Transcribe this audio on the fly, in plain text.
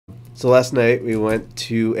So last night we went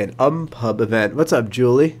to an UnPub event. What's up,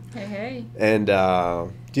 Julie? Hey, hey. And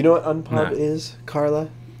do you know what UnPub is, Carla?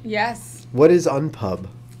 Yes. What is UnPub?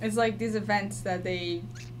 It's like these events that they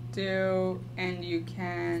do, and you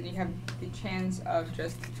have the chance of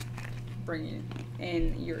just bringing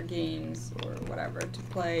in your games or whatever to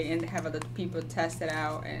play and have other people test it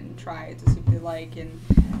out and try it to see if they like and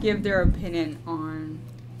give their opinion on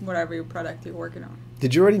whatever your product you're working on.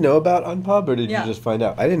 Did you already know about UnPub, or did you just find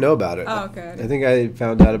out? I didn't know about it. Oh, okay. I think I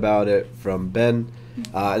found out about it from Ben,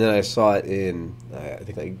 and then I saw it in, I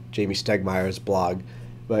think, like Jamie Stegmeier's blog.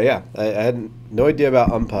 But yeah, I had no idea about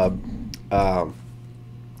UnPub.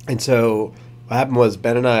 And so what happened was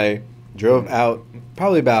Ben and I drove out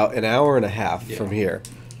probably about an hour and a half from here.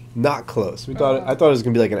 Not close. I thought it was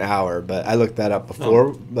going to be like an hour, but I looked that up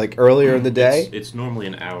before, like earlier in the day. It's normally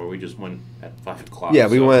an hour. We just went at 5 o'clock. Yeah,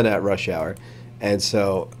 we went at rush hour. And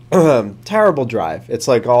so, terrible drive. It's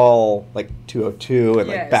like all like 202 and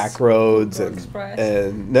like back roads and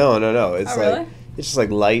no. It's really? It's just like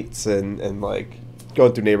lights and like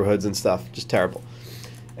going through neighborhoods and stuff. Just terrible.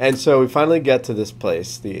 And so we finally get to this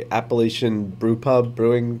place, the Appalachian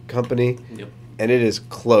Brewing Company. Yep. And it is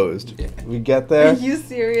closed. Yeah. We get there. Are you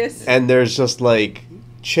serious? And there's just like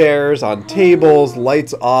chairs on tables,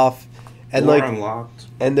 lights off, and Door like unlocked.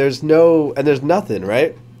 And there's nothing,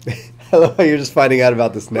 right? I love how you're just finding out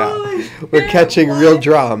about this now. We're catching real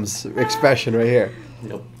drums expression right here.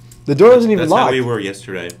 Yep. The door wasn't even locked. That's how we were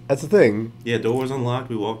yesterday. That's the thing. Yeah, door was unlocked.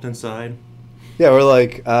 We walked inside. Yeah, we're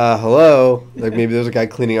like, hello. Like maybe there's a guy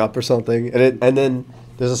cleaning up or something. And then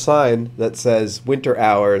there's a sign that says winter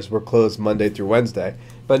hours, we're closed Monday through Wednesday.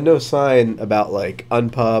 But no sign about like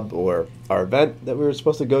UnPub or our event that we were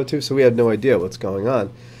supposed to go to, so we had no idea what's going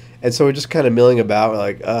on. And so we're just kind of milling about. We're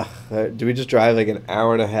like, do we just drive like an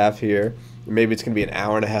hour and a half here? Maybe it's going to be an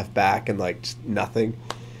hour and a half back and like just nothing.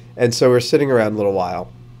 And so we're sitting around a little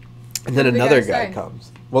while. And then another guy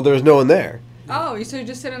comes. Well, there was no one there. Oh, so you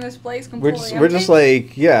just sit in this place completely empty? We're just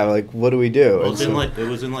like, yeah, like what do we do? Well, it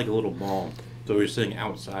was in like a little mall. So we were sitting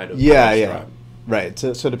outside of the restaurant. Yeah. Right.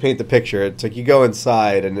 So to paint the picture, it's like you go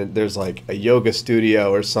inside and there's like a yoga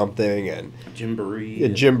studio or something and a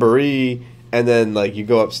gymboree. And then, like, you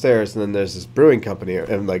go upstairs, and then there's this brewing company,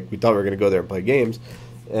 and, like, we thought we were going to go there and play games,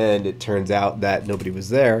 and it turns out that nobody was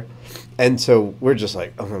there. And so we're just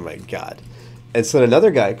like, oh, my God. And so then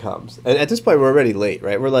another guy comes. And at this point, we're already late,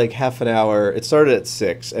 right? We're, like, half an hour. It started at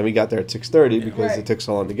 6, and we got there at 6:30 because it took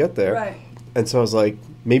so long to get there. Right. And so I was like,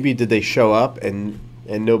 maybe did they show up, and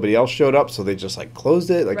nobody else showed up, so they just, like, closed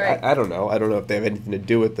it? Like, I don't know. I don't know if they have anything to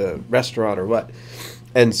do with the restaurant or what.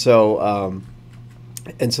 And so...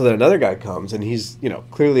 And so then another guy comes, and he's,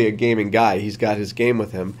 clearly a gaming guy. He's got his game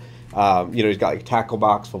with him. He's got, like, a tackle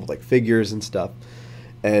box full of, like, figures and stuff.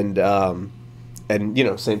 And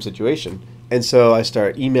same situation. And so I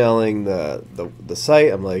start emailing the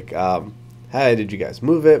site. I'm like, hi, did you guys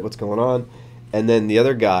move it? What's going on? And then the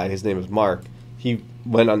other guy, his name is Mark, he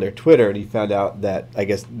went on their Twitter, and he found out that, I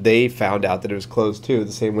guess they found out that it was closed, too,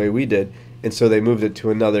 the same way we did. And so they moved it to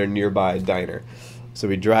another nearby diner. So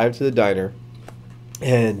we drive to the diner.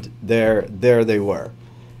 And there they were.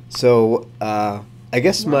 So I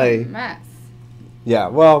guess mess. Yeah,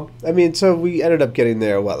 well, I mean, so we ended up getting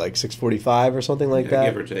there, like 6:45 or something like that?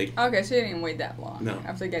 Give or take. Okay, so you didn't wait that long. No.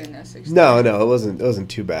 After getting there 6:30. No, it wasn't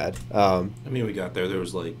too bad. I mean, we got there. There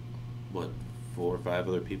was like, 4 or 5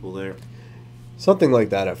 other people there? Something like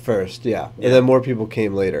that at first, yeah. And then more people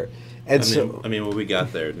came later. And I mean, when we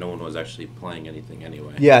got there, no one was actually playing anything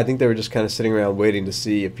anyway. Yeah, I think they were just kind of sitting around waiting to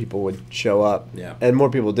see if people would show up. Yeah. And more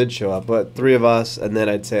people did show up, but 3 of us, and then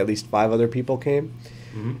I'd say at least 5 other people came.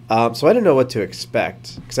 Mm-hmm. So I didn't know what to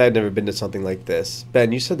expect, because I had never been to something like this.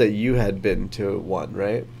 Ben, you said that you had been to one,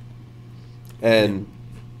 right? And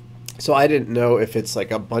so I didn't know if it's like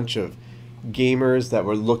a bunch of gamers that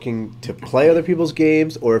were looking to play other people's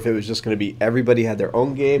games, or if it was just going to be everybody had their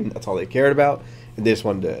own game, and that's all they cared about. And they just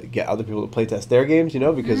wanted to get other people to play test their games,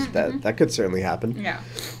 because that could certainly happen. Yeah.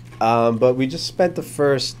 But we just spent the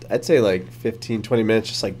first, I'd say like 15, 20 minutes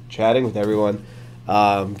just like chatting with everyone,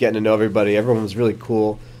 getting to know everybody. Everyone was really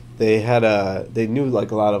cool. They knew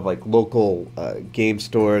like a lot of like local game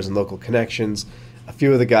stores and local connections. A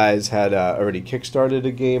few of the guys had already kickstarted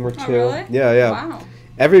a game or two. Oh, really? Yeah. Wow.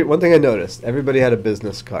 One thing I noticed, everybody had a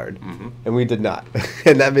business card, and we did not.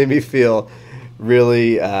 And that made me feel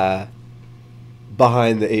really...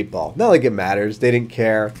 behind the 8 ball. Not like it matters. They didn't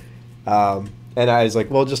care. And I was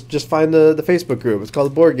like, well, just find the Facebook group. It's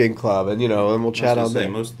called the Board Game Club, and and we'll chat on there.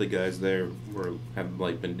 Most of the guys there have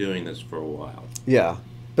like been doing this for a while. Yeah,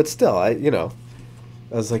 but still, I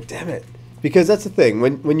was like, damn it. Because that's the thing.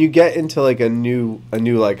 When you get into like a new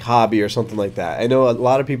like hobby or something like that, I know a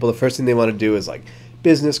lot of people, the first thing they want to do is like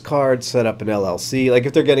business cards, set up an LLC, like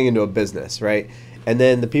if they're getting into a business, right? And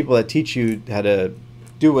then the people that teach you how to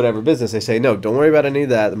do whatever business, they say, no, don't worry about any of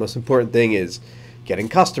that. The most important thing is getting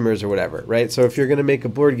customers or whatever, right? So if you're going to make a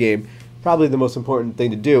board game, probably the most important thing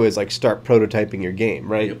to do is like start prototyping your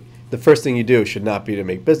game, right? Yep. The first thing you do should not be to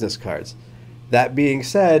make business cards. That being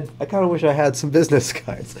said, I kind of wish I had some business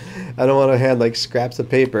cards. I don't want to hand like scraps of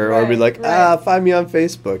paper or be like, find me on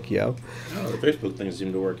Facebook, yo. Oh, the Facebook things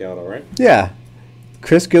seem to work out all right. Yeah.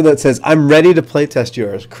 Chris Goodlet says, I'm ready to playtest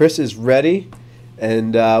yours. Chris is ready,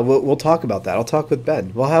 and we'll talk about that. I'll talk with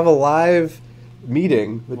Ben. We'll have a live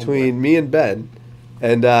meeting between me and Ben,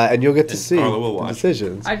 and you'll get to see the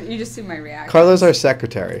decisions. You just see my reaction. Carla's our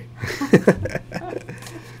secretary.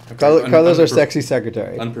 Carla's our sexy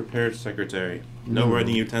secretary. Unprepared secretary. No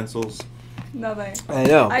writing utensils. Nothing. I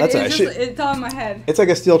know. That's it's all in my head. It's like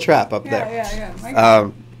a steel trap up there. Yeah.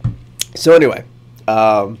 So anyway.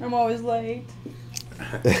 I'm always late.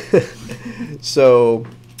 So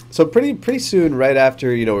pretty soon, right after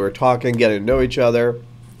we were talking, getting to know each other,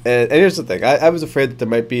 and here's the thing: I was afraid that there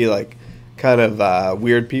might be like kind of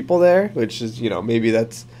weird people there, which is maybe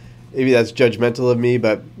that's judgmental of me,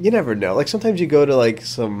 but you never know. Like sometimes you go to like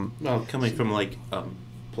some. Well, coming from like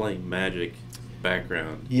playing Magic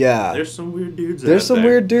background. Yeah. There's some weird dudes. There's some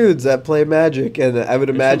weird dudes that play Magic, and I would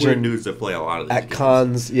imagine some weird dudes that play a lot of these at games.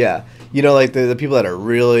 cons. Yeah, like the people that are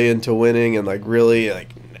really into winning and like really like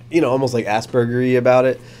almost like Asperger-y about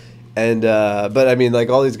it. And but I mean, like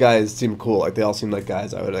all these guys seem cool. Like they all seem like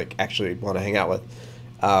guys I would like actually want to hang out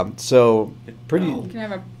with. So pretty.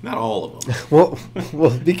 Well, not all of them.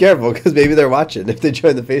 well, be careful because maybe they're watching if they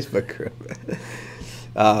join the Facebook group.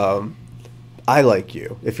 I like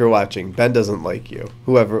you if you're watching. Ben doesn't like you.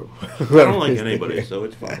 Whoever I don't like anybody, so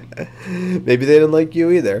it's fine. Maybe they didn't like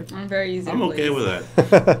you either. I'm very easy. I'm okay with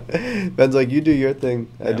that. Ben's like, you do your thing,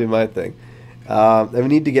 I do my thing. And we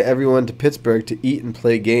need to get everyone to Pittsburgh to eat and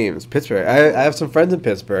play games. Pittsburgh. I have some friends in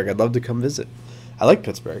Pittsburgh. I'd love to come visit. I like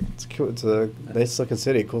Pittsburgh. It's cool. It's a nice looking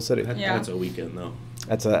city, cool city. That's a weekend though.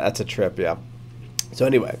 That's a trip, yeah. So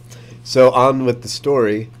anyway, on with the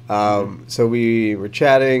story. So we were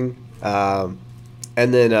chatting, and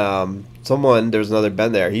then there was another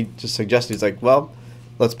Ben there. He just suggested, he's like, well,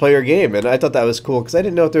 let's play your game. And I thought that was cool because I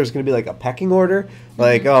didn't know if there was going to be like a pecking order.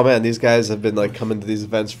 Like, oh man, these guys have been like coming to these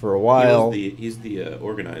events for a while. He's the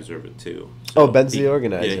organizer of it too. So Ben's the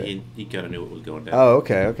organizer. Yeah, he kind of knew what was going down. Oh,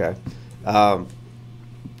 okay.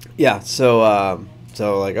 Yeah, so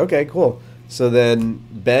like, okay, cool. So then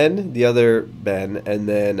Ben, the other Ben, and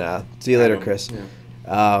then see you later, Chris.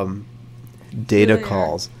 Yeah. Data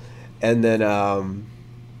calls. And then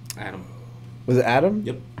Adam. Was it Adam?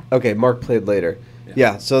 Yep. Okay, Mark played later.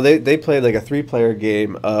 Yeah, so they played like a 3-player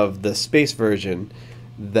game of the space version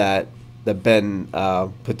that Ben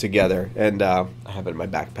put together, and I have it in my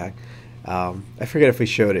backpack. I forget if we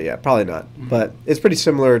showed it yet. Probably not. Mm-hmm. But it's pretty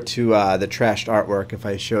similar to the trashed artwork if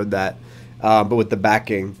I showed that, but with the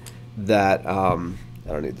backing that I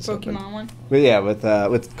don't need this Pokemon open. one? But yeah,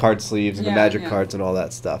 with card sleeves and the magic cards and all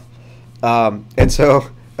that stuff. And so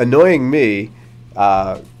annoying me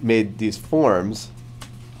made these forms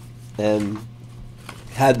and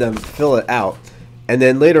had them fill it out. And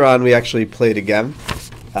then later on we actually played again.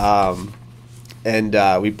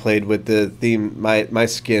 And we played with the theme, my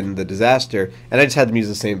skin, the disaster, and I just had them use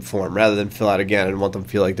the same form rather than fill out again and want them to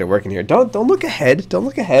feel like they're working here. Don't look ahead. Don't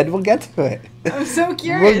look ahead. We'll get to it. I'm so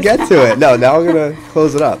curious. We'll get to it. No, now I'm gonna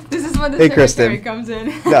close it up. This is when the Hey, secretary Kristen. comes in.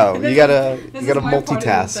 No, you gotta my part of the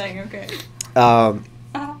multitask. thing, okay.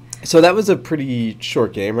 So that was a pretty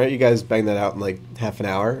short game, right? You guys banged that out in like half an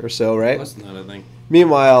hour or so, right? Less than that, I think.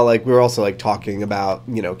 Meanwhile, like we were also like talking about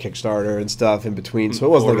Kickstarter and stuff in between, so it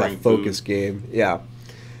wasn't like a focus game. Yeah.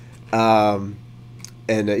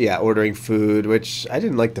 Ordering food, which I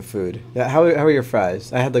didn't like the food. Yeah, how are your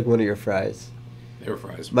fries? I had like one of your fries. They were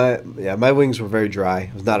fries. My wings were very dry.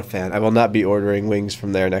 I was not a fan. I will not be ordering wings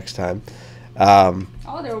from there next time. There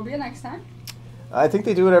will be a next time. I think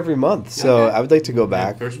they do it every month, so I would like to go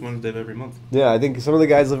back. First Wednesday of every month. Yeah, I think some of the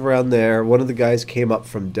guys live around there. One of the guys came up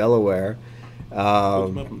from Delaware.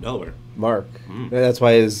 Came up from Delaware. Mark. Mm. That's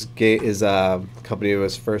why his company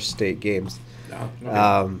was First State Games.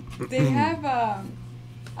 Oh, okay. They have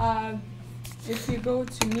if you go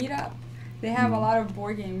to Meetup, they have a lot of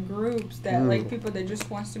board game groups that like people that just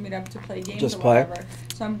wants to meet up to play games just or play. whatever.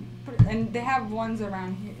 So and they have ones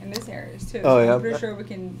around here in this areas too. Oh, I'm pretty sure we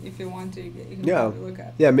can, if you want to, you can Yeah. probably look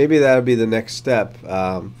up. Yeah, maybe that would be the next step.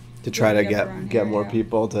 to try to get more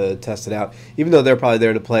people to test it out. Even though they're probably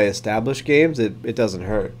there to play established games, it doesn't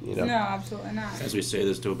hurt, you know. No, absolutely not. As we say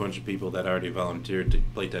this to a bunch of people that already volunteered to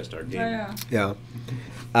playtest our game. Yeah.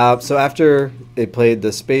 So after it played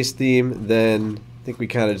the space theme, then I think we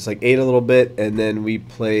kind of just like ate a little bit, and then we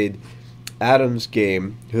played Adam's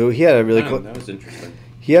game. Who he had a really cool. That was interesting.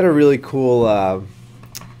 He had a really cool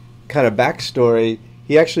kind of backstory.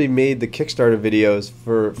 He actually made the Kickstarter videos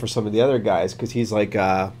for some of the other guys because he's like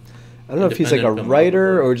I don't know if he's like a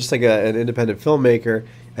writer or just like an independent filmmaker.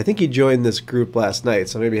 I think he joined this group last night,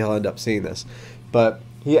 so maybe he'll end up seeing this. But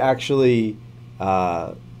he actually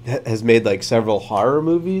has made like several horror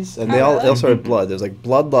movies, and they all started Blood. There's like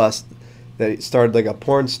Bloodlust that started like a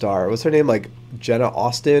porn star. What's her name? Like Jenna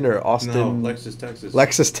Austin or Austin? No, Lexus, Texas.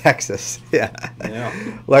 Lexus, Texas. Yeah.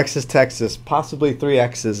 Lexus, Texas. Possibly 3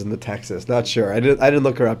 X's in the Texas. Not sure. I didn't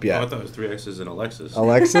look her up yet. Oh, I thought it was 3 X's in Alexis.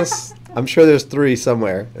 Alexis? I'm sure there's 3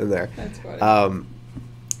 somewhere in there. That's funny.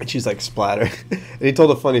 And she's like splatter. And he told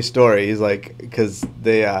a funny story. He's like, because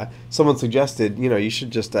someone suggested, you should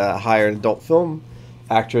just hire an adult film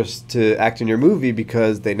actress to act in your movie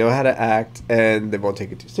because they know how to act and they won't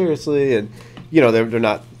take it too seriously, and they're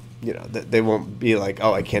not, they won't be like,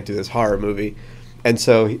 oh, I can't do this horror movie. And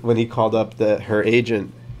so when he called up her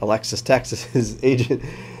agent, Alexis Texas, his agent,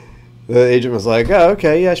 the agent was like, oh,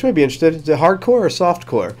 okay, yeah, she might be interested. Is it hardcore or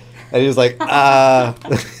softcore? And he was like, and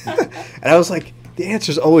I was like, the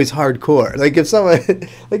answer's always hardcore. Like if someone,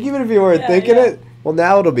 like even if you weren't thinking it, well,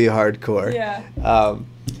 now it'll be hardcore. Yeah.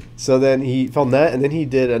 So then he filmed that, and then he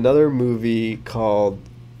did another movie called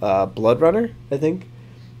Blood Runner, I think.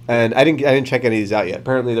 And I didn't check any of these out yet.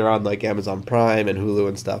 Apparently they're on like Amazon Prime and Hulu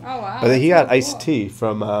and stuff. Oh wow! But then he got Ice-T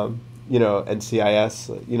from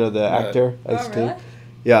NCIS. The actor Ice-T. Really?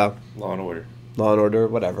 Yeah. Law and Order,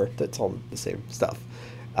 whatever. That's all the same stuff.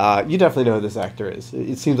 You definitely know who this actor is.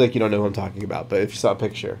 It seems like you don't know who I'm talking about, but if you saw a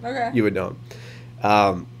picture, you would know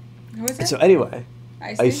him. Who is it? So anyway.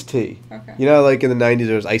 Ice-T? Okay. Like in the 90s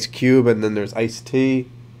there was Ice Cube and then there's Ice-T.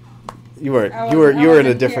 You were in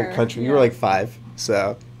a different country. Yeah. You were like 5.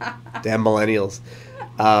 So damn millennials.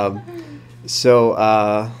 So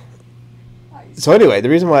anyway, the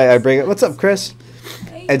reason why I bring up what's up, Chris?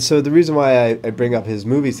 And so the reason why I bring up his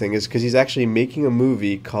movie thing is because he's actually making a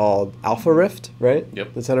movie called Alpha Rift, right?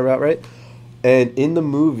 Yep. That sound about right? And in the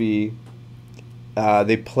movie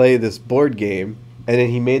they play this board game. And then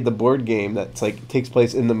he made the board game that's like takes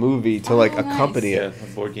place in the movie to accompany it. Yeah, a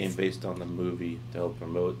board game based on the movie to help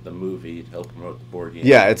promote the movie to help promote the board game.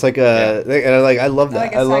 Yeah, it's like and I love that.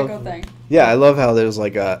 Like a cycle thing. Yeah, I love how there's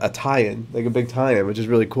like a tie-in, like a big tie-in, which is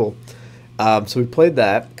really cool. So we played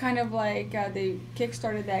that. Kind of like they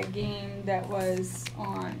kickstarted that game that was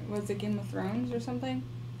it Game of Thrones or something?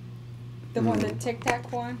 The one, the Tic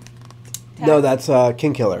Tac one? No, that's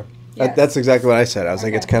King Killer. Yes. That's exactly what I said. I was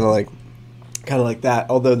like, it's kind of like that,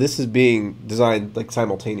 although this is being designed like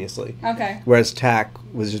simultaneously. Okay. Whereas TAC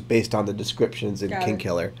was just based on the descriptions in King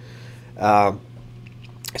Killer. So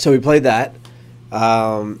we played that,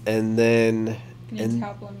 and then. Needs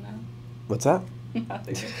help now. What's that?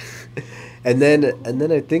 Nothing. and then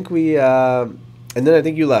I think you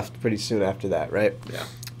left pretty soon after that, right? Yeah.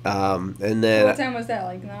 And then. What time was that?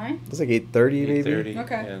 Like 9? It was like 8:30 maybe. 8:30.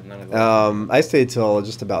 Okay. Yeah, I stayed till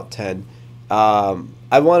just about 10.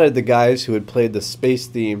 I wanted the guys who had played the space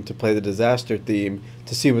theme to play the disaster theme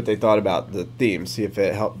to see what they thought about the theme, see if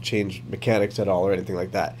it helped change mechanics at all or anything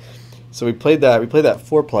like that. So we played that. We played that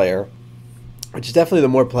 4-player, which is definitely the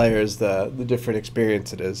more players, the different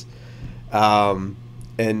experience it is. It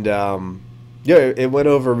went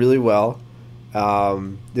over really well.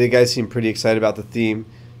 The guys seemed pretty excited about the theme,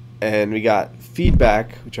 and we got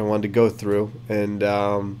feedback, which I wanted to go through, and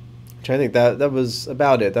I think that was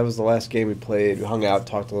about it. That was the last game we played. We hung out,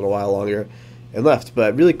 talked a little while longer, and left.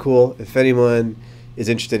 But really cool. If anyone is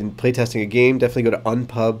interested in playtesting a game, definitely go to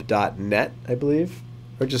unpub.net, I believe.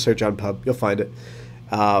 Or just search UnPub. You'll find it.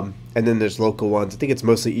 And then there's local ones. I think it's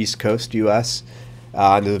mostly East Coast, U.S.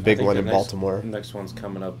 And there's a big one in Baltimore. The next one's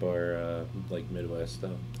coming up are like Midwest,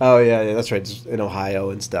 though. Oh, yeah, that's right. It's in Ohio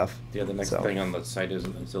and stuff. Yeah, the next thing on the site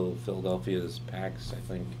isn't until Philadelphia's PAX, I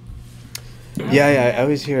think. Yeah, I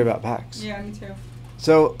always hear about PAX. Yeah, me too.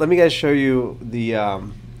 So let me guys show you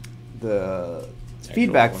the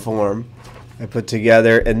feedback form I put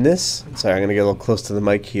together. And this, sorry, I'm going to get a little close to the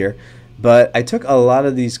mic here. But I took a lot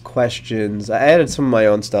of these questions. I added some of my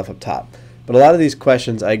own stuff up top. But a lot of these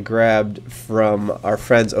questions I grabbed from our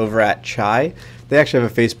friends over at Chai. They actually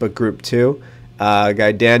have a Facebook group too. A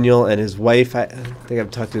guy Daniel and his wife. I don't think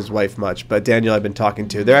I've talked to his wife much, but Daniel I've been talking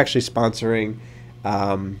to. They're actually sponsoring.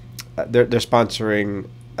 They're sponsoring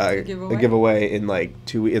a giveaway in like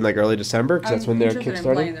early December, because that's when they're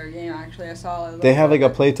kickstarting. Playing their game, actually. I saw it. They have like a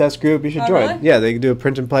playtest group. You should join. Really? Yeah, they can do a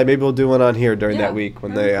print and play. Maybe we'll do one on here during that week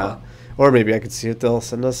when they, cool. or maybe I could see if they'll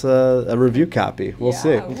send us a review copy. We'll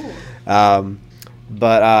see.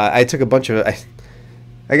 But I took a bunch of.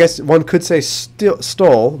 I guess one could say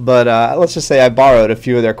stole, but let's just say I borrowed a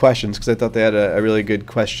few of their questions because I thought they had a really good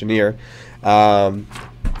questionnaire.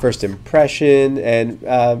 First impression,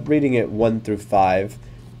 and rating it 1 through 5.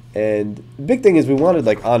 And the big thing is we wanted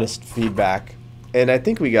like honest feedback, and I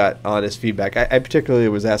think we got honest feedback. I particularly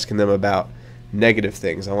was asking them about negative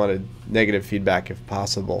things. I wanted negative feedback if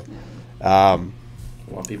possible. I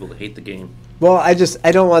want people to hate the game. Well, I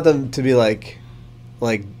don't want them to be like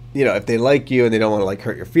if they like you and they don't want to like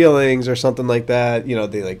hurt your feelings or something like that.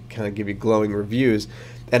 They like kind of give you glowing reviews,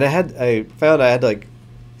 and I found I had to like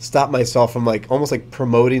stop myself from like almost like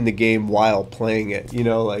promoting the game while playing it.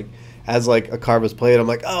 Like. As like a card was played, I'm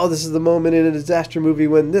like, oh, this is the moment in a disaster movie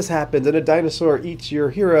when this happens and a dinosaur eats your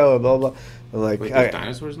hero and blah blah. I'm like, wait, there's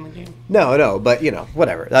dinosaurs in the game? No, but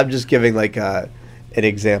whatever. I'm just giving like an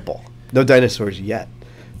example. No dinosaurs yet.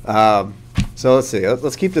 So let's see.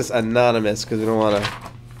 Let's keep this anonymous because we don't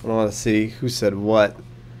want to see who said what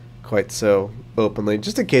quite so openly,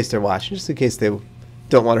 just in case they're watching, just in case they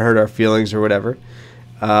don't want to hurt our feelings or whatever.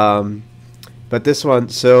 But this one,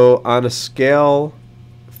 so on a scale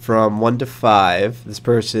from 1 to 5, this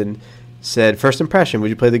person said, first impression, would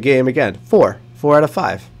you play the game again? 4 out of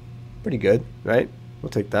 5. Pretty good, right? We'll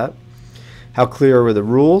take that. How clear were the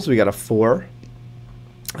rules? We got a 4.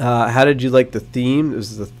 How did you like the theme?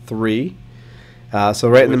 This is a 3. So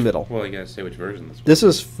right in the middle. Well, you gotta say which version this was. This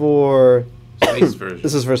is for space version.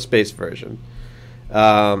 This is for space version.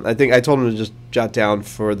 I think I told him to just jot down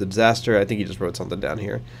for the disaster. I think he just wrote something down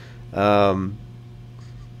here.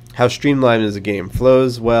 How streamlined is the game?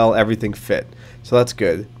 Flows well, everything fit. So that's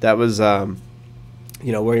good. That was,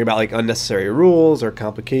 worrying about like unnecessary rules or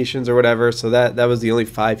complications or whatever. So that was the only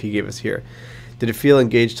 5 he gave us here. Did it feel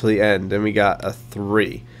engaged till the end? And we got a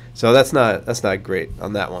 3. So that's not great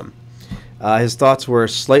on that one. His thoughts were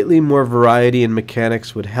slightly more variety in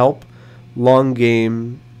mechanics would help long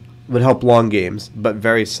games, but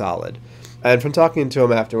very solid. And from talking to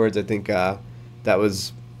him afterwards, I think that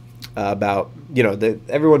was about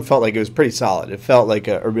everyone felt like it was pretty solid. It felt like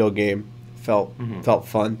a real game. Felt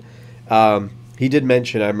fun. He did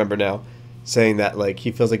mention, I remember now, saying that like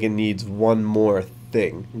he feels like it needs one more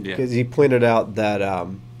thing because he pointed out that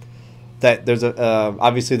that there's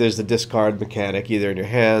obviously there's the discard mechanic either in your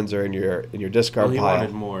hands or in your discard pile. He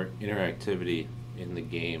wanted more interactivity in the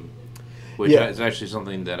game, which is actually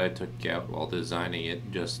something that I took out while designing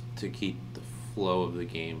it, just to keep the flow of the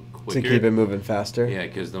game quicker. To keep it moving faster? Yeah,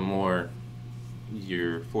 because the more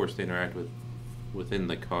you're forced to interact within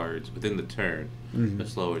the cards, within the turn, the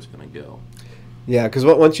slower it's going to go. Yeah, because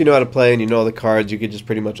once you know how to play and you know the cards, you could just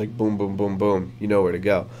pretty much like boom, boom, boom, boom. You know where to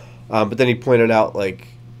go. But then he pointed out like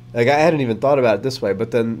I hadn't even thought about it this way,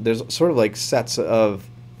 but then there's sort of like sets of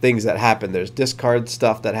things that happen. There's discard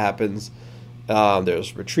stuff that happens.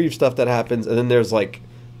 There's retrieve stuff that happens. And then there's like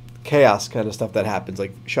chaos kind of stuff that happens,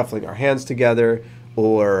 like shuffling our hands together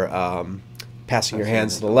or passing your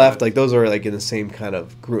hands to the left. Like those are like in the same kind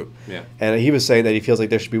of group. Yeah. And he was saying that he feels like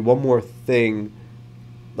there should be one more thing,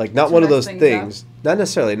 like not one of those things, not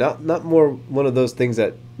necessarily, not more one of those things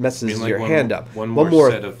that messes your hand up. One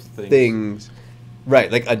more set of things.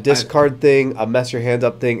 Right, like a discard thing, a mess your hand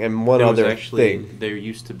up thing, and one other thing. There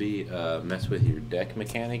used to be a mess with your deck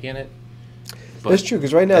mechanic in it. That's true,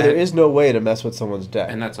 because right now there is no way to mess with someone's deck.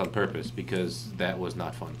 And that's on purpose, because that was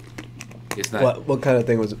not fun. It's not. What kind of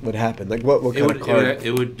thing would happen? Like what kind of card?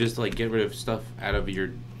 It would just like get rid of stuff out of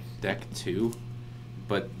your deck too,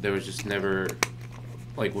 but there was just never,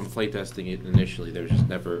 like when playtesting it initially, there was just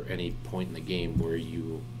never any point in the game where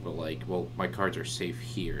you were like, well, my cards are safe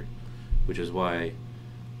here, which is why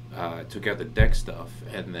I took out the deck stuff,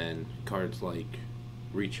 and then cards like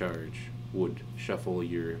Recharge would shuffle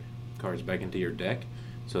your cards back into your deck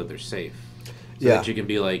so that they're safe. So that you can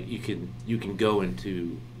be like, you can go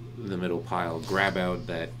into the middle pile, grab out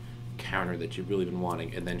that counter that you've really been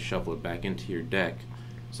wanting, and then shuffle it back into your deck.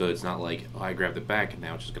 So it's not like, oh, I grabbed it back and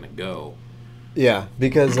now it's just going to go. Yeah,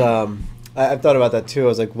 because I've thought about that too. I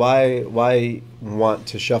was like, why want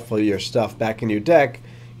to shuffle your stuff back into your deck?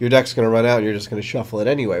 Your deck's going to run out and you're just going to shuffle it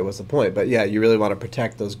anyway. What's the point? But yeah, you really want to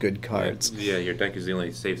protect those good cards. Yeah, your deck is the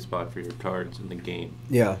only safe spot for your cards in the game.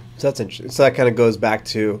 Yeah, so that's interesting. So that kind of goes back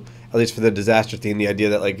to, at least for the disaster theme, the idea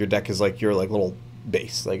that like your deck is like your like little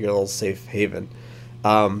base, like your little safe haven.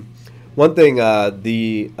 One thing,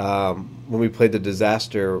 when we played the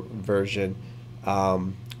disaster version,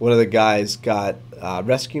 one of the guys got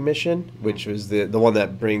rescue mission, which was the one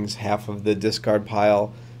that brings half of the discard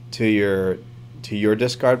pile to your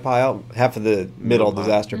discard pile, half of the middle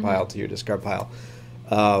disaster pile to your discard pile.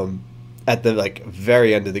 At the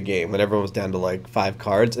very end of the game when everyone was down to 5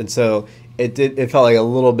 cards, and so it felt like a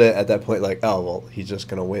little bit at that point oh well, he's just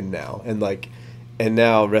gonna win now, and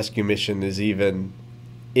now rescue mission is even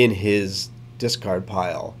in his discard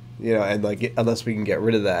pile, and unless we can get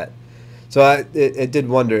rid of that. So it did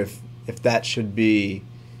wonder if that should be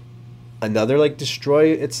another destroy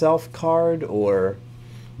itself card or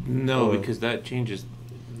no, because that changes.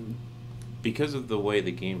 Because of the way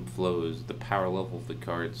the game flows, the power level of the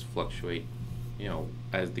cards fluctuate,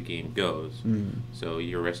 as the game goes. Mm. So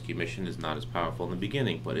your rescue mission is not as powerful in the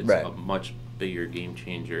beginning, but it's a much bigger game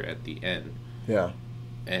changer at the end. Yeah.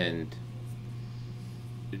 And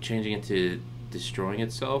changing it to destroying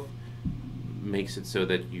itself makes it so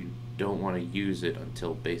that you don't want to use it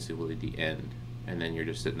until basically the end. And then you're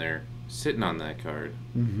just sitting on that card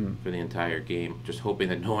for the entire game, just hoping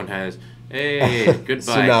that no one has, hey,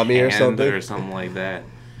 goodbye, tsunami or something like that.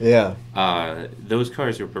 Yeah. Those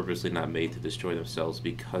cards are purposely not made to destroy themselves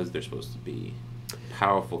because they're supposed to be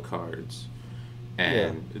powerful cards.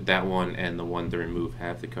 And that one and the one to remove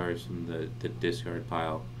half the cards from the discard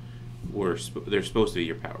pile, they're supposed to be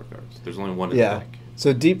your power cards. There's only one in the deck.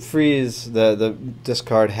 So deep freeze, the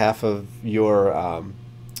discard half of your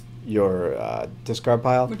discard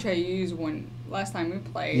pile, which I used last time we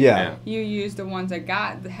played. Yeah. You used the ones that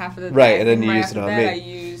got the half of the right, deck, and then you right used it on me. I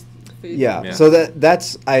used yeah. So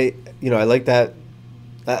that's I like that.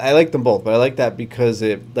 I like them both, but I like that because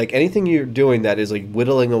anything you're doing that is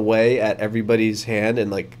whittling away at everybody's hand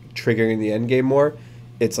and triggering the end game more,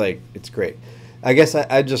 it's great. I guess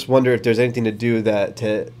I just wonder if there's anything to do that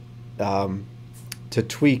to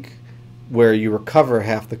tweak where you recover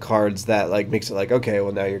half the cards that makes it okay,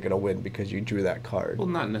 well now you're gonna win because you drew that card. Well,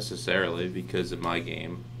 not necessarily, because in my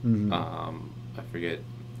game, I forget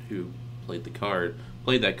who played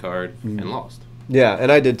that card and lost. Yeah,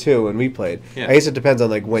 and I did too when we played. Yeah. I guess it depends on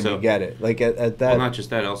when you get it. At that. Well, not just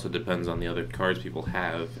that. It also depends on the other cards people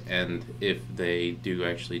have, and if they do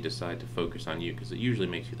actually decide to focus on you, because it usually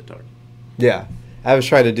makes you the target. Yeah, I was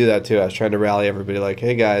trying to do that too. I was trying to rally everybody.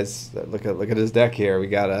 Hey guys, look at his deck here. We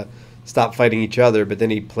gotta stop fighting each other. But then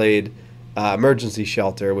he played Emergency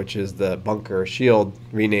Shelter, which is the bunker shield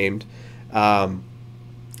renamed, and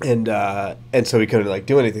so we couldn't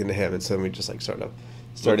do anything to him, and so we just sort of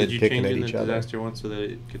started picking at each other. Did you change in the disaster one so that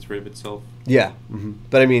it gets rid of itself? Yeah,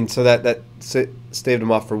 but I mean, so that staved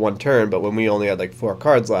him off for one turn. But when we only had 4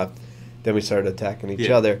 cards left, then we started attacking each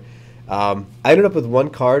other. I ended up with 1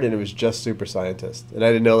 card, and it was just Super Scientist, and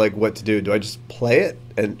I didn't know what to do. Do I just play it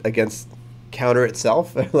and against counter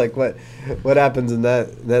itself? What happens in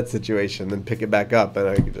that situation? Then pick it back up, and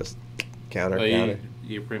I could just counter.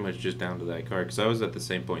 You're pretty much just down to that card, because I was at the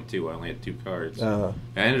same point too. I only had 2 cards. Uh-huh.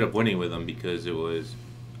 I ended up winning with them because it was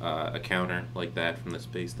a counter like that from the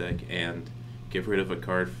space deck and get rid of a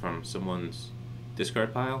card from someone's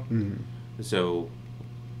discard pile. Mm-hmm. So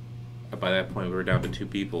by that point we were down to 2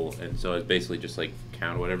 people, and so I was basically just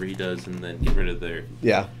counter whatever he does and then get rid of their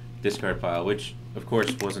discard pile, which of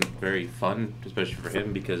course wasn't very fun, especially for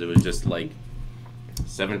him, because it was just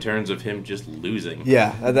 7 turns of him just losing.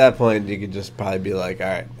 Yeah, at that point you could just probably be all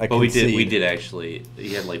right, But we did actually.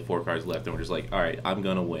 He had 4 cards left, and we're just all right, I'm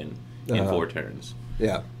gonna win in 4 turns.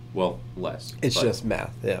 Yeah. Well, less. It's just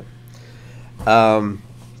math. Yeah.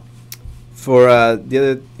 For the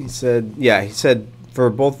other, he said for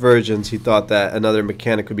both versions he thought that another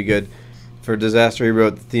mechanic would be good. For Disaster, he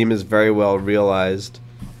wrote, the theme is very well realized,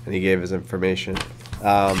 and he gave his information.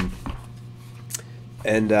 Let's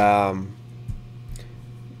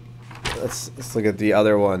look at the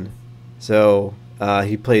other one. So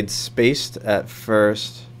he played Spaced at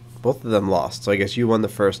first. Both of them lost. So I guess you won the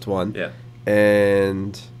first one. Yeah.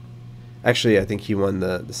 And actually, I think he won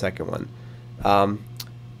the second one.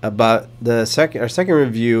 About our second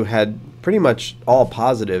review had pretty much all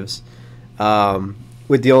positives.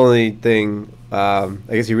 With the only thing, I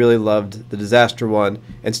guess he really loved the Disaster one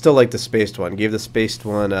and still liked the Spaced one. Gave the Spaced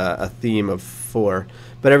one a theme of 4,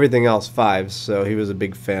 but everything else 5. So he was a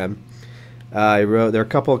big fan. He wrote, there are a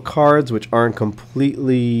couple of cards which aren't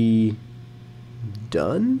completely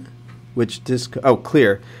done.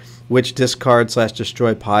 Clear. Which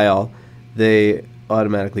discard/destroy pile they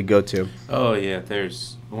automatically go to. Oh yeah,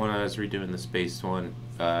 there's when I was redoing the Spaced one,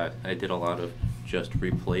 I did a lot of just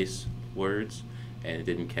replace words, and it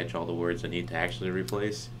didn't catch all the words I need to actually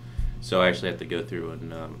replace. So I actually had to go through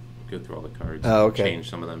and go through all the cards and change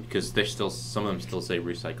some of them, because some of them still say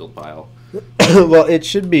recycled pile. Well, it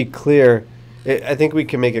should be clear I think we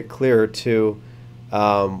can make it clearer too.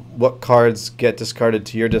 What cards get discarded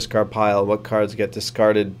to your discard pile, what cards get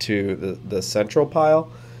discarded to the central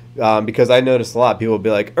pile. Because I noticed a lot of people would be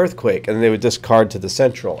like earthquake, and then they would discard to the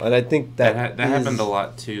central, and I think that happened a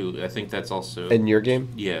lot too. I think that's also in your game.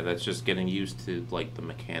 Yeah, that's just getting used to like the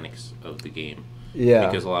mechanics of the game. Yeah,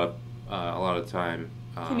 because a lot of time.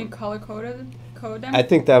 Can you code them? I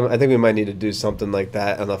think we might need to do something like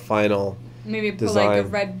that on the final. Maybe put design. like a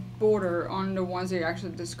red border on the ones that you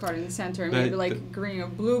actually discard in the center, and maybe like a green or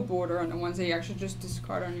blue border on the ones that you actually just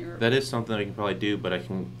discard on your. That is something we can probably do, but I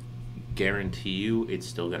can guarantee you it's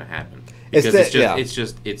still going to happen because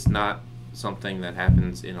it's not something that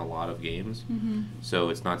happens in a lot of games. Mm-hmm. So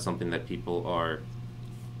it's not something that people are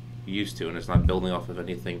used to, and it's not building off of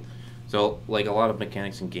anything. So like a lot of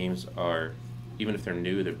mechanics in games are, even if they're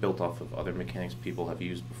new, they're built off of other mechanics people have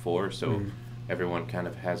used before. So everyone kind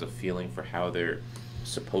of has a feeling for how they're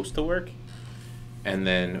supposed to work. And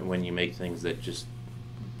then when you make things that just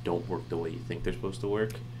don't work the way you think they're supposed to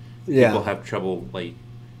work, people have trouble. Like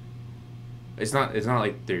it's not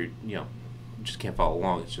like they're just can't follow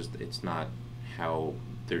along. It's just it's not how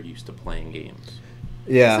they're used to playing games.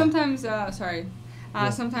 Yeah. Sometimes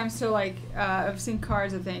sometimes so like I've seen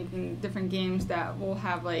cards I think in different games that will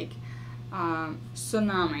have like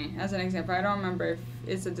tsunami as an example. I don't remember if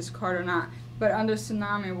it's a discard or not, but under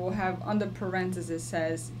tsunami we'll have under parentheses it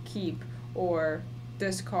says keep or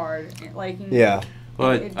discard like in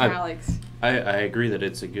italics. I agree that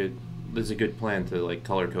it's a good plan to like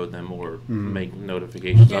color code them or make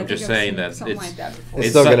notifications. Yeah, I'm just saying that it's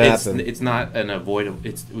still gonna happen. It's not an avoidable.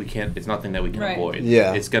 It's nothing that we can avoid.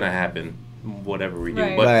 Yeah, it's gonna happen whatever we do.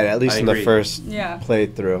 Right. But at least in the first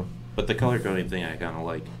playthrough. But the color coding thing I kind of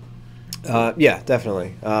like. Yeah,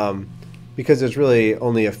 definitely. Because there's really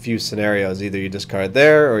only a few scenarios. Either you discard it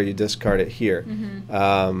there or you discard it here.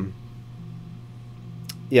 Mm-hmm.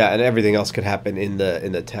 Yeah, and everything else could happen in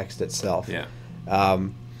the text itself. Yeah.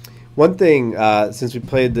 One thing, since they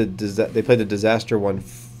played the disaster one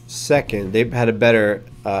second, they've had a better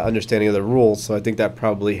understanding of the rules. So I think that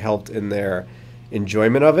probably helped in their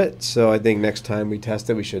enjoyment of it. So I think next time we test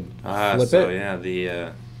it, we should flip it. So yeah,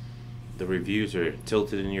 the reviews are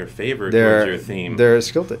tilted in your favor towards your theme. They're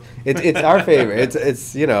skilled. It's our favor.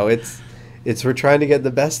 It's we're trying to get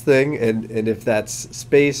the best thing, and if that's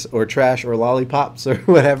space or trash or lollipops or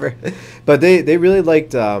whatever. But they really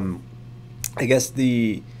liked, I guess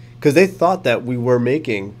because they thought that we were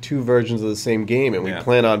making two versions of the same game, and we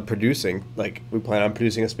plan on producing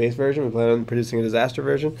a space version, we plan on producing a disaster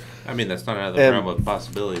version. I mean, that's not out of the realm of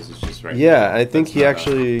possibilities. It's just right. Yeah, I think he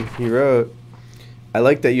wrote, I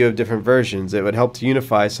like that you have different versions. It would help to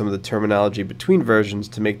unify some of the terminology between versions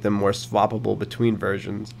to make them more swappable between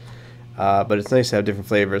versions. But it's nice to have different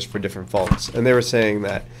flavors for different folks. And they were saying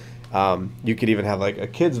that you could even have like a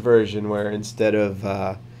kids version where instead of,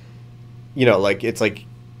 like it's like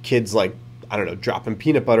kids like, I don't know, dropping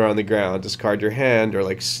peanut butter on the ground, discard your hand, or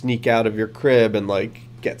like sneak out of your crib and like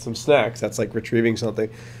get some snacks. That's like retrieving something.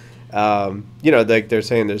 Like they're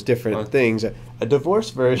saying there's different things. A divorce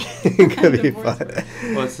version could be fun.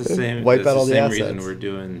 Well, it's the same. Wipe out all the assets. Reason we're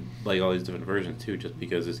doing like all these different versions too, just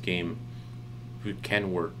because this game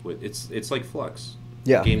can work with. It's like Flux.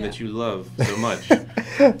 Yeah. A game that you love so much.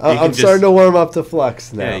 I'm starting to warm up to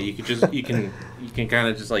Flux now. Yeah, you can kind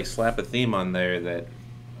of just like slap a theme on there that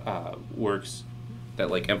works, that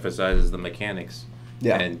like emphasizes the mechanics.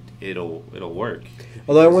 Yeah. And it'll work.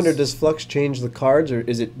 Although I wonder, does Flux change the cards, or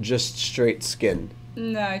is it just straight skin?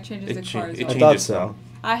 No, it changes the cards. I thought so.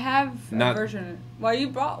 I have a version. Well, you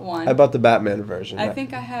brought one. I bought the Batman version. I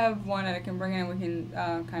think I have one that I can bring in and we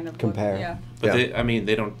can kind of compare. Yeah. But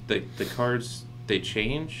they don't. The cards, they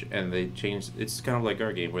change, and they change. It's kind of like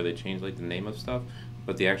our game where they change like the name of stuff,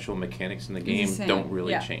 but the actual mechanics in the game don't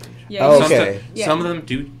really change. Yeah. Oh, okay. Some of them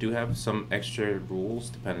do have some extra rules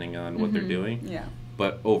depending on what they're doing. Yeah.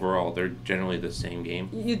 But overall, they're generally the same game.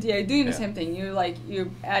 You're doing the same thing. You're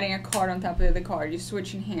adding a card on top of the other card. You're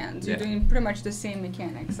switching hands. You're doing pretty much the same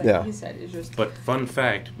mechanics. Like he said, it's just. But fun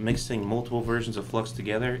fact: mixing multiple versions of Flux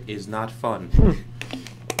together is not fun.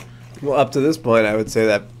 Well, up to this point, I would say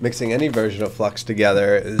that mixing any version of Flux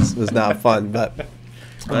together was not fun. But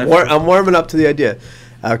I'm warming up to the idea.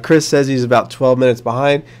 Chris says he's about 12 minutes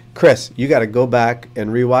behind. Chris, you got to go back and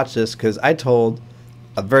rewatch this because I told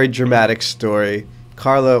a very dramatic story.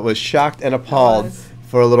 Carla was shocked and appalled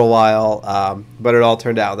for a little while, but it all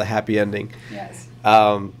turned out with a happy ending. Yes.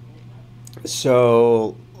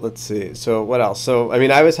 So let's see. So what else? So I mean,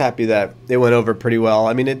 I was happy that it went over pretty well.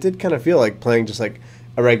 I mean, it did kind of feel like playing just like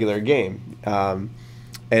a regular game. And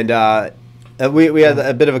we had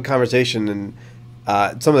a bit of a conversation, and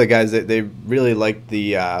some of the guys that they really liked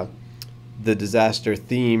the disaster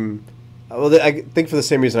theme. Well, I think for the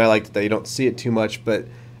same reason I liked it, that you don't see it too much, but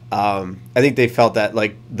I think they felt that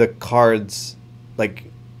like the cards like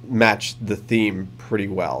matched the theme pretty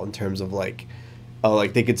well in terms of like, oh,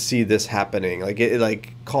 like they could see this happening, like it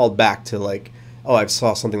like called back to like, oh, I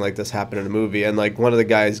saw something like this happen in a movie, and like one of the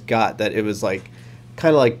guys got that it was like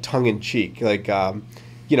kind of like tongue in cheek, like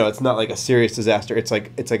it's not like a serious disaster. It's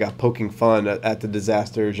like a poking fun at the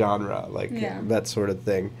disaster genre, like that sort of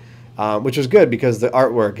thing. Which was good because the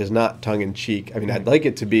artwork is not tongue-in-cheek. I mean, I'd like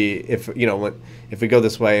it to be, if we go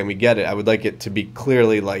this way and we get it, I would like it to be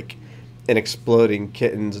clearly like an exploding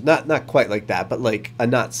kittens, not quite like that, but like a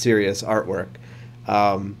not serious artwork.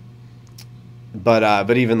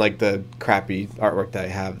 But even like the crappy artwork that I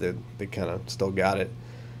have, they kind of still got it.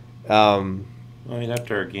 I mean,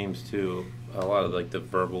 after our games too, a lot of like the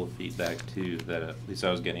verbal feedback too that at least I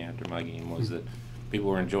was getting after my game was that people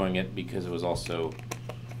were enjoying it because it was also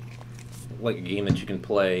like a game that you can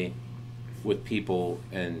play with people,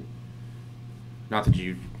 and not that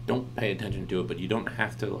you don't pay attention to it, but you don't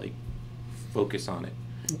have to like focus on it.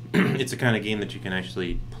 It's a kind of game that you can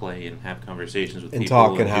actually play and have conversations with and people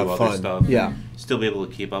talk and do have other fun. Stuff, yeah, still be able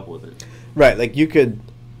to keep up with it. Right, like you could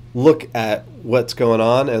look at what's going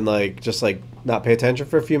on and like just like not pay attention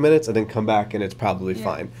for a few minutes and then come back and it's probably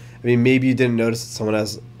fine. I mean, maybe you didn't notice that someone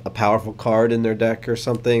has a powerful card in their deck or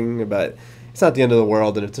something, but it's not the end of the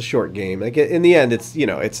world, and it's a short game. Like in the end, it's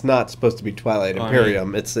it's not supposed to be Twilight Imperium.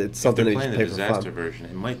 I mean, it's something that you just play for fun. The disaster version,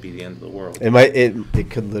 it might be the end of the world. It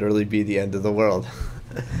could literally be the end of the world.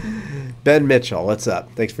 Ben Mitchell, what's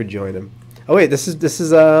up? Thanks for joining. Oh wait, this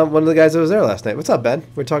is one of the guys that was there last night. What's up, Ben?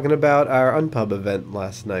 We're talking about our UnPub event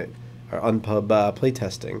last night, our UnPub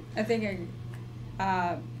playtesting. I think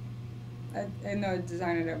I know a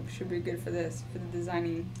designer that should be good for this, for the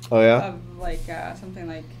designing. Oh yeah. Of like something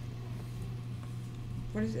like.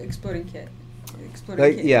 What is it? Exploding kit?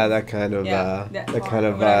 Kit. Yeah, that kind of that kind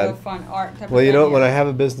of vibe. Fun art type well, of you know, thing, when I have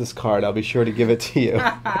a business card, I'll be sure to give it to you.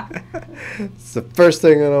 It's the first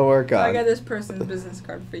thing I'm gonna work on. I got this person's business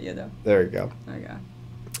card for you, though. There you go.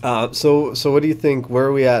 Okay. So what do you think? Where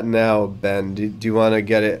are we at now, Ben? Do you want to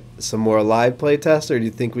get it some more live play tests, or do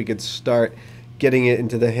you think we could start getting it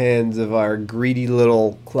into the hands of our greedy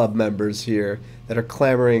little club members here that are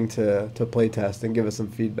clamoring to play test and give us some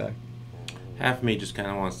feedback? Half of me just kind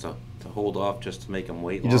of wants to hold off just to make them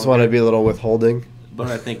wait. You just want to be a little withholding?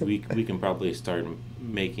 But I think we can probably start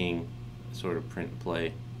making sort of print and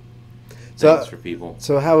play things for people.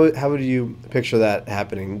 So how would you picture that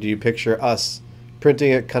happening? Do you picture us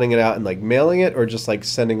printing it, cutting it out, and like mailing it, or just like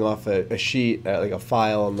sending off a sheet, like a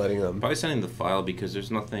file, and letting them? Probably sending the file, because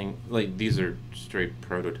there's nothing like these are straight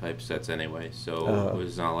prototype sets anyway. So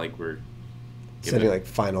it's not like we're sending like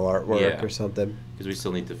final artwork or something. Because we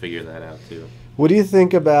still need to figure that out too. What do you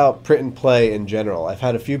think about print and play in general? I've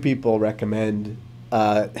had a few people recommend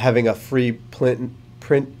having a free print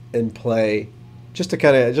and play, just to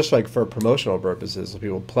kind of just like for promotional purposes. So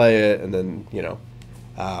people play it and then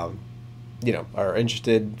are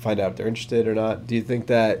interested, find out if they're interested or not. Do you think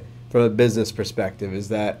that from a business perspective, is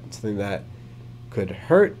that something that could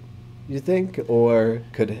hurt, you think, or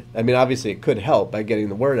could? I mean, obviously it could help by getting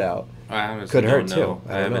the word out. I honestly could hurt don't know.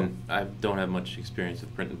 too. I don't have much experience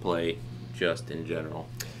with print and play, just in general.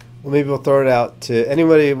 Well, maybe we'll throw it out to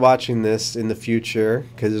anybody watching this in the future,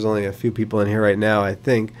 because there's only a few people in here right now, I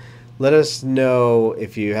think. Let us know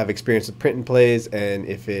if you have experience with print and plays and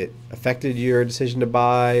if it affected your decision to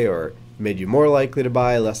buy or made you more likely to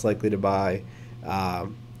buy, less likely to buy,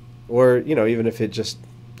 or even if it just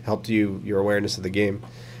helped your awareness of the game.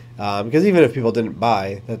 Because even if people didn't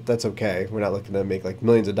buy, that's okay. We're not looking to make like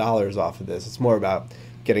millions of dollars off of this. It's more about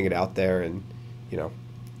getting it out there and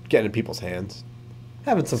getting in people's hands,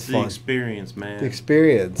 having some fun. The experience, man. The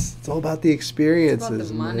experience. It's all about the experiences. It's about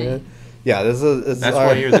the money. Man. Yeah, this is. That's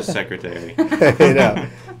why you're the secretary.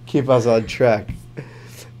 Keep us on track.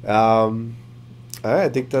 All right, I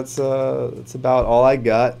think that's about all I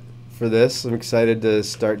got for this. I'm excited to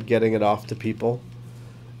start getting it off to people.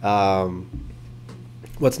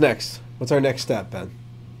 What's next? What's our next step, Ben?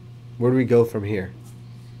 Where do we go from here?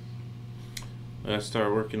 I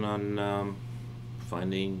start working on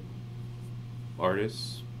finding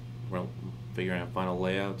artists, figuring out final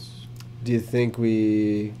layouts. Do you think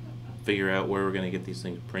we figure out where we're going to get these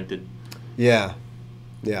things printed? Yeah.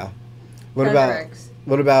 What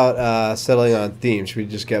about settling on themes? Should we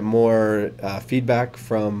just get more feedback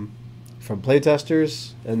from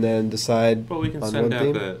playtesters and then decide? Well, we can send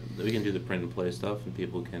out we can do the print and play stuff, and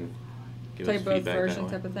people can give us feedback both version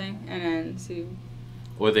type of thing, and then see.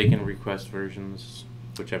 Or they can request versions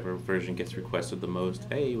whichever version gets requested the most.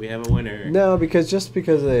 Hey, we have a winner. No, because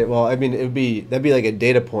I mean, that'd be like a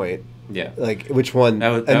data point. Yeah. Like which one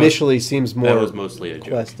that initially seems more. That was mostly a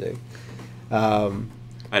requesting. joke.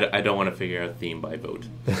 I don't want to figure out theme by vote.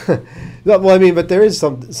 No, well, I mean, but there's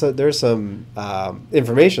some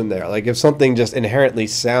information there. Like if something just inherently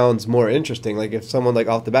sounds more interesting, like if someone like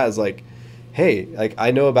off the bat is like, hey, like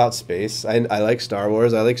I know about space, I like Star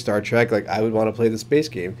Wars, I like Star Trek, like I would want to play the space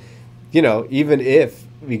game. You know, even if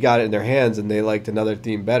we got it in their hands and they liked another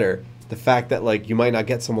theme better, the fact that like you might not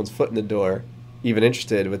get someone's foot in the door even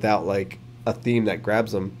interested without like a theme that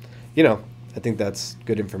grabs them, you know, I think that's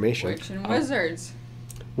good information. Witch and Wizards.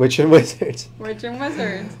 Witch and Wizards. Witch and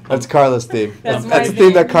Wizards. That's Carla's theme. That's the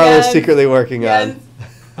theme that Carla's secretly working on.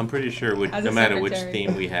 I'm pretty sure no matter which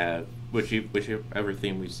theme we have, whichever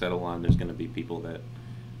theme we settle on, there's going to be people that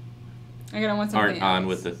aren't on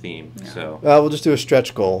with the theme. Yeah. So we'll just do a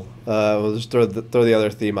stretch goal. We'll just throw the other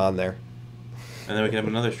theme on there. And then we can have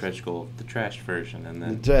another stretch goal, the trash version, and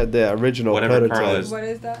then the original whatever prototype. What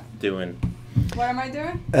is that? Doing. What am I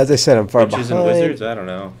doing? As I said, I'm far behind. Witches and Wizards? I don't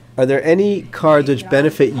know. Are there any cards which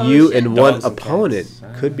benefit you and one opponent?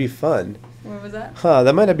 Could be fun. What was that?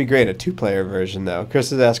 That might not be great in a 2-player version, though.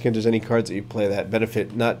 Chris is asking if there's any cards that you play that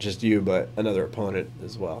benefit not just you, but another opponent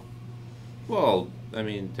as well. Well, I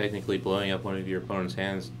mean, technically blowing up one of your opponent's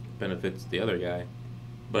hands benefits the other guy.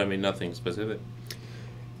 But, I mean, nothing specific.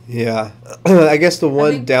 Yeah. I guess the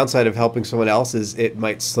one downside of helping someone else is it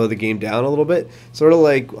might slow the game down a little bit. Sort of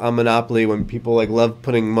like on Monopoly when people like love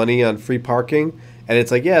putting money on free parking. And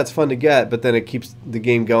it's like, yeah, it's fun to get, but then it keeps the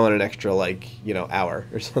game going an extra, like, you know, hour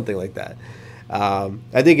or something like that.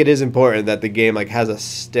 I think it is important that the game, like, has a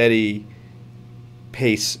steady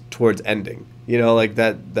pace towards ending. You know, like,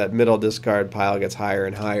 that middle discard pile gets higher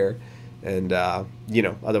and higher. And, you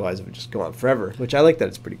know, otherwise it would just go on forever, which I like that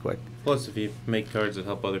it's pretty quick. Plus, if you make cards that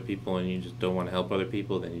help other people and you just don't want to help other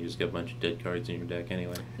people, then you just get a bunch of dead cards in your deck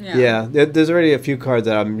anyway. Yeah, there's already a few cards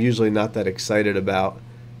that I'm usually not that excited about.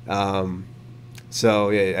 So,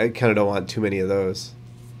 yeah, I kind of don't want too many of those.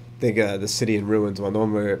 I think the City in Ruins one, the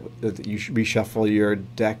one where you should reshuffle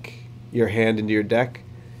your hand into your deck.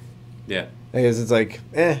 Yeah. I guess it's like,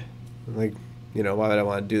 like, you know, why would I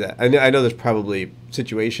want to do that? I know there's probably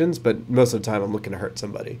situations, but most of the time I'm looking to hurt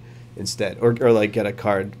somebody instead. Or like, get a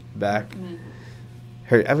card back.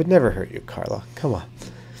 Mm-hmm. I would never hurt you, Carla. Come on.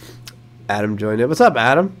 Adam joined in. What's up,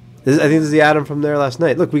 Adam? I think this is the Adam from there last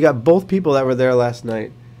night. Look, we got both people that were there last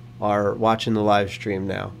night are watching the live stream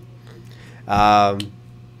now.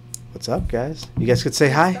 What's up, guys? You guys could say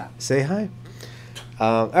hi. Say hi.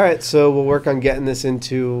 All right, so we'll work on getting this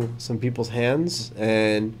into some people's hands,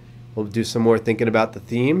 and we'll do some more thinking about the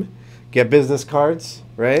theme. Get business cards,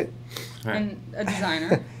 right? And a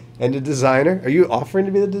designer. And a designer. Are you offering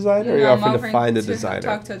to be the designer, or are you offering to find a designer?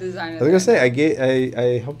 Talk to a designer. I was gonna say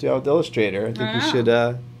I helped you out with Illustrator. I think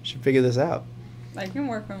you should figure this out. I can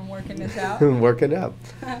work on working this out. Work it up.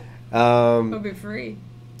 It'll be free.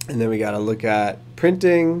 And then we got to look at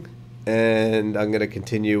printing, and I'm going to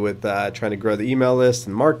continue with trying to grow the email list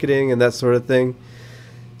and marketing and that sort of thing.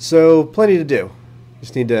 So plenty to do.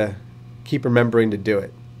 Just need to keep remembering to do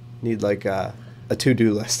it. Need like a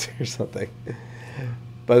to-do list or something.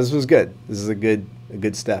 But this was good. This is a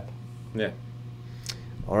good step. Yeah.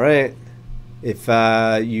 All right. If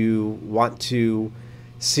you want to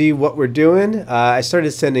see what we're doing, I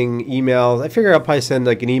started sending emails. I figure I'll probably send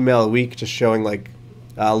like an email a week just showing like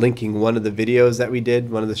linking one of the videos that we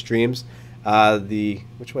did, one of the streams.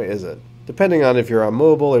 Which way is it? Depending on if you're on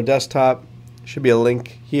mobile or desktop, should be a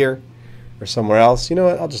link here or somewhere else. You know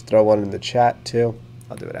what? I'll just throw one in the chat too.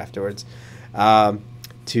 I'll do it afterwards.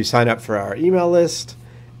 To sign up for our email list.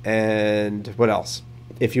 And what else?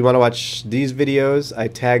 If you want to watch these videos, I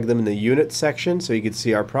tag them in the unit section so you can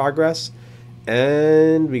see our progress.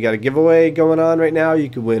 And we got a giveaway going on right now. You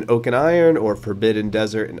could win Oak and Iron or Forbidden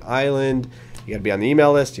Desert and Island. You got to be on the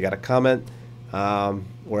email list. You got to comment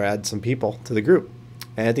or add some people to the group.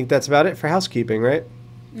 And I think that's about it for housekeeping, right?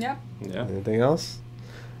 Yep. Yeah. Anything else?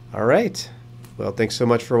 All right. Well, thanks so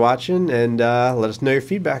much for watching, and let us know your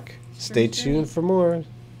feedback. Stay tuned for more.